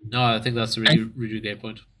 no, I think that's a really, really great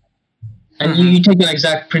point. And you take that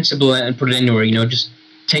exact principle and put it anywhere. Just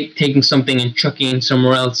taking something and chucking it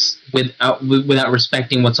somewhere else without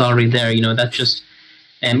respecting what's already there. That's just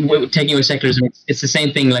taking away secularism. It's the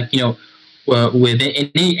same thing, like with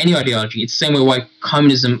any ideology. It's the same way why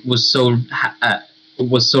communism was so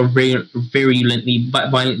virulently,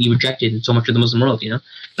 violently rejected in so much of the Muslim world.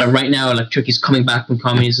 But right now, like Turkey's coming back from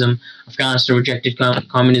communism, Afghanistan rejected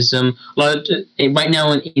communism. Right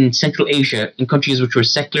now in Central Asia, in countries which were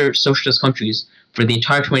secular socialist countries for the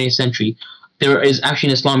entire 20th century, there is actually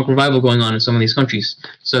an Islamic revival going on in some of these countries.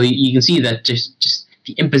 So you can see that just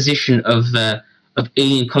the imposition of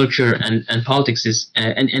alien culture and politics is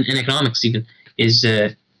and economics even is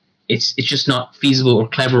it's just not feasible or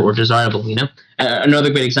clever or desirable. Another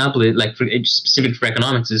great example, specific for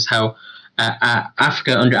economics, is how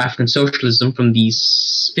Africa under African socialism from the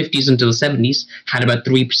 50s until the 70s had about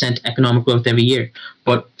 3% economic growth every year.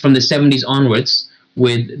 But from the 70s onwards,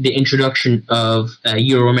 with the introduction of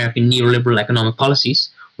Euro-American neoliberal economic policies,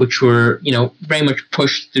 which were very much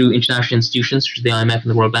pushed through international institutions such as the IMF and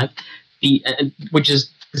the World Bank, which is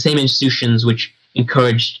the same institutions which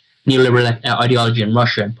encouraged neoliberal ideology in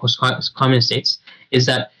Russia and post-communist states, is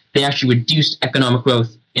that they actually reduced economic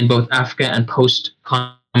growth in both Africa and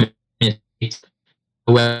post-communist states.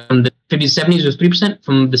 From the 50s, 70s, it was 3%.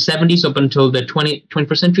 From the 70s up until the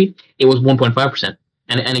 21st century, it was 1.5%.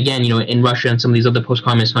 And again, in Russia and some of these other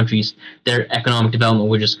post-communist countries, their economic development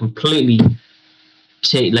was just completely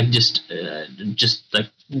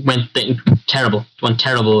went terrible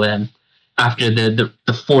after the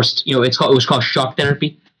forced, it was called shock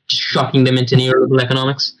therapy, shocking them into neoliberal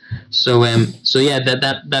economics. So that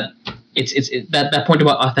point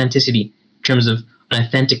about authenticity in terms of an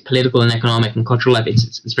authentic political and economic and cultural life,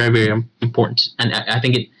 it's very, very important. And I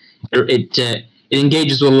think it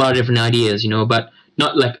engages with a lot of different ideas, but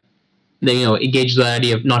not like engages with the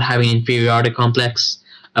idea of not having an inferiority complex,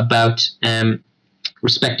 about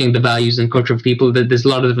respecting the values and culture of people. There's a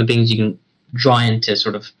lot of different things you can draw in to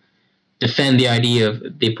sort of defend the idea of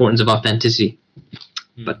the importance of authenticity.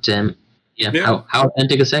 But how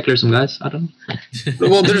authentic is secularism, guys? I don't know.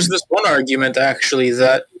 Well, there's this one argument actually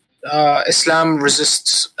that Islam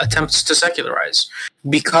resists attempts to secularize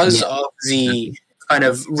because of the kind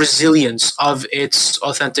of resilience of its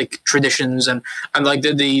authentic traditions and like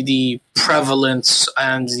the prevalence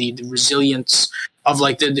and the resilience of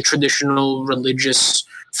like the traditional religious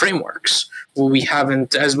frameworks. Well, we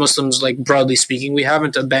haven't, as Muslims, like broadly speaking, we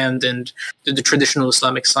haven't abandoned the traditional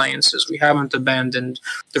Islamic sciences. We haven't abandoned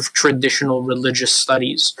the traditional religious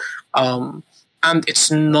studies. And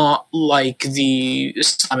it's not like the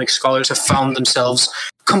Islamic scholars have found themselves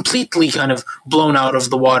completely kind of blown out of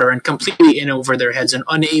the water and completely in over their heads and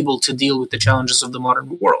unable to deal with the challenges of the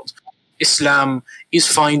modern world. Islam is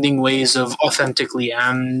finding ways of authentically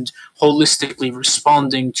and holistically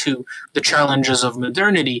responding to the challenges of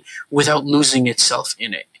modernity without losing itself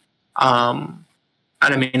in it. And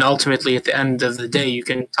I mean, ultimately, at the end of the day, you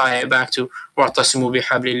can tie it back to وَاعْتَصِمُوا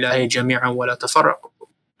بِحَبْلِ اللَّهِ جَمِيعًا وَلَا تَفَرَّقُوا,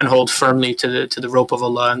 and hold firmly to the rope of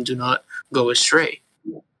Allah and do not go astray.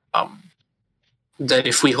 that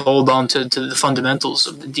if we hold on to the fundamentals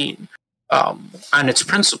of the deen and its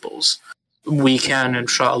principles, we can,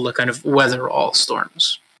 inshallah, kind of weather all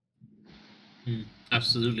storms.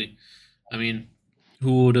 Absolutely. I mean,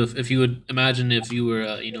 who would have, if you would imagine if you were,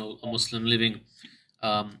 a Muslim living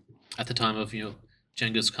at the time of,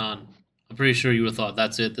 Genghis Khan, I'm pretty sure you would have thought,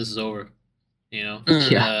 that's it, this is over. Yeah.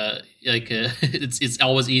 It's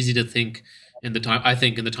always easy to think in the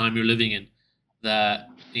time you're living in that,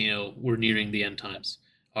 we're nearing the end times,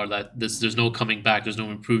 or that there's no coming back, there's no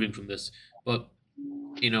improving from this. But,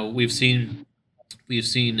 we've seen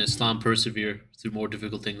Islam persevere through more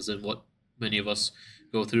difficult things than what many of us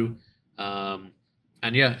go through. And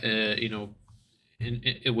yeah,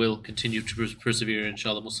 it will continue to persevere.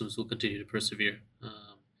 Inshallah, Muslims will continue to persevere.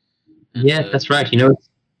 Yeah, that's right.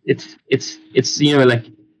 It's like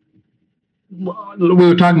we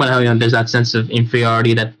were talking about how there's that sense of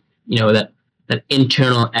inferiority, that that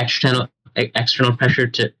internal external pressure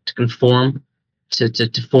to conform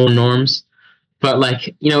to foreign norms. But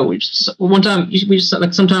like one time we just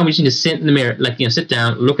like sometimes we just need to sit in the mirror, like sit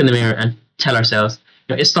down, look in the mirror, and tell ourselves,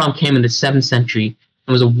 Islam came in the 7th century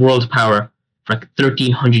and was a world power for like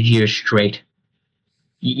 1,300 years straight.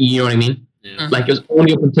 You know what I mean? Yeah. Like it was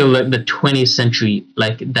only up until the 20th century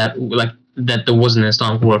that there wasn't an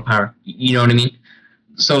Islamic world power. You know what I mean?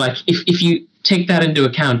 So like if you take that into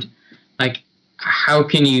account, like how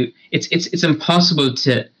can you? It's impossible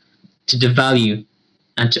to devalue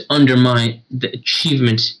and to undermine the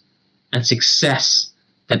achievement and success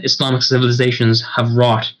that Islamic civilizations have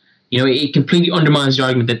wrought. It completely undermines the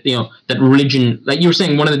argument that that religion, like you were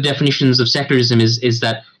saying, one of the definitions of secularism is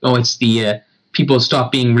that it's the people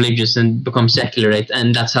stop being religious and become secular, right?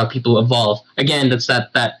 And that's how people evolve. Again, that's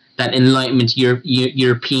that Enlightenment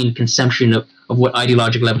European conception of what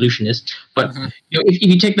ideological evolution is. But if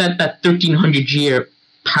you take that 1,300 year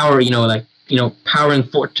power, powering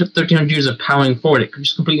for 1,300 years of powering forward, it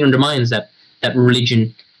just completely undermines that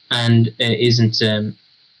religion and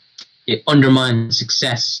it undermines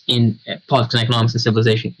success in politics and economics and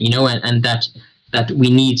civilization. And that we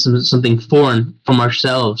need something foreign from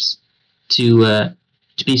ourselves to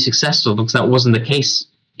be successful, because that wasn't the case.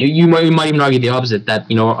 You might even argue the opposite, that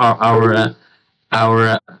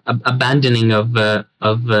our abandoning of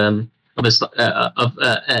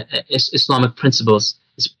Islamic principles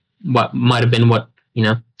is what might have been what.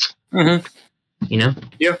 Yeah.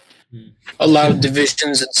 Allowed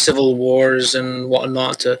divisions and civil wars and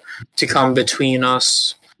whatnot to come between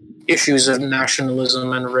us, issues of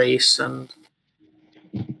nationalism and race and.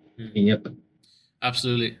 Yep.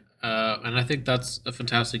 Absolutely. And I think that's a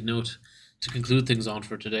fantastic note to conclude things on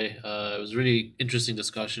for today. It was a really interesting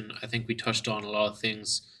discussion. I think we touched on a lot of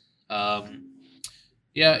things. I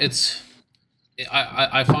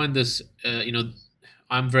find this,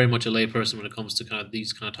 I'm very much a layperson when it comes to kind of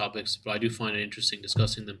these kind of topics, but I do find it interesting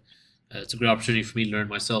discussing them. It's a great opportunity for me to learn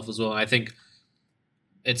myself as well. I think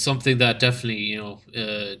it's something that definitely,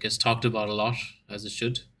 gets talked about a lot, as it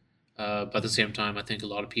should. But at the same time, I think a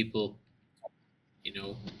lot of people,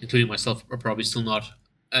 including myself, are probably still not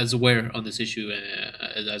as aware on this issue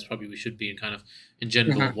as probably we should be, and kind of in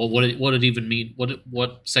general, what it even mean,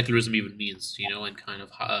 what secularism even means, and kind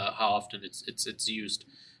of how often it's used,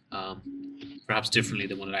 perhaps differently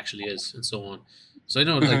than what it actually is, and so on. So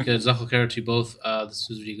Jazakallah khair to you both. This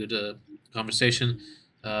was a really good conversation.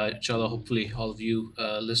 Inshallah, hopefully all of you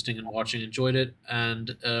listening and watching enjoyed it,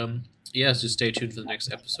 and just stay tuned for the next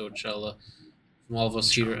episode, inshallah. From all of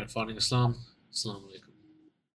us here at Finding Islam, Assalamu alaikum.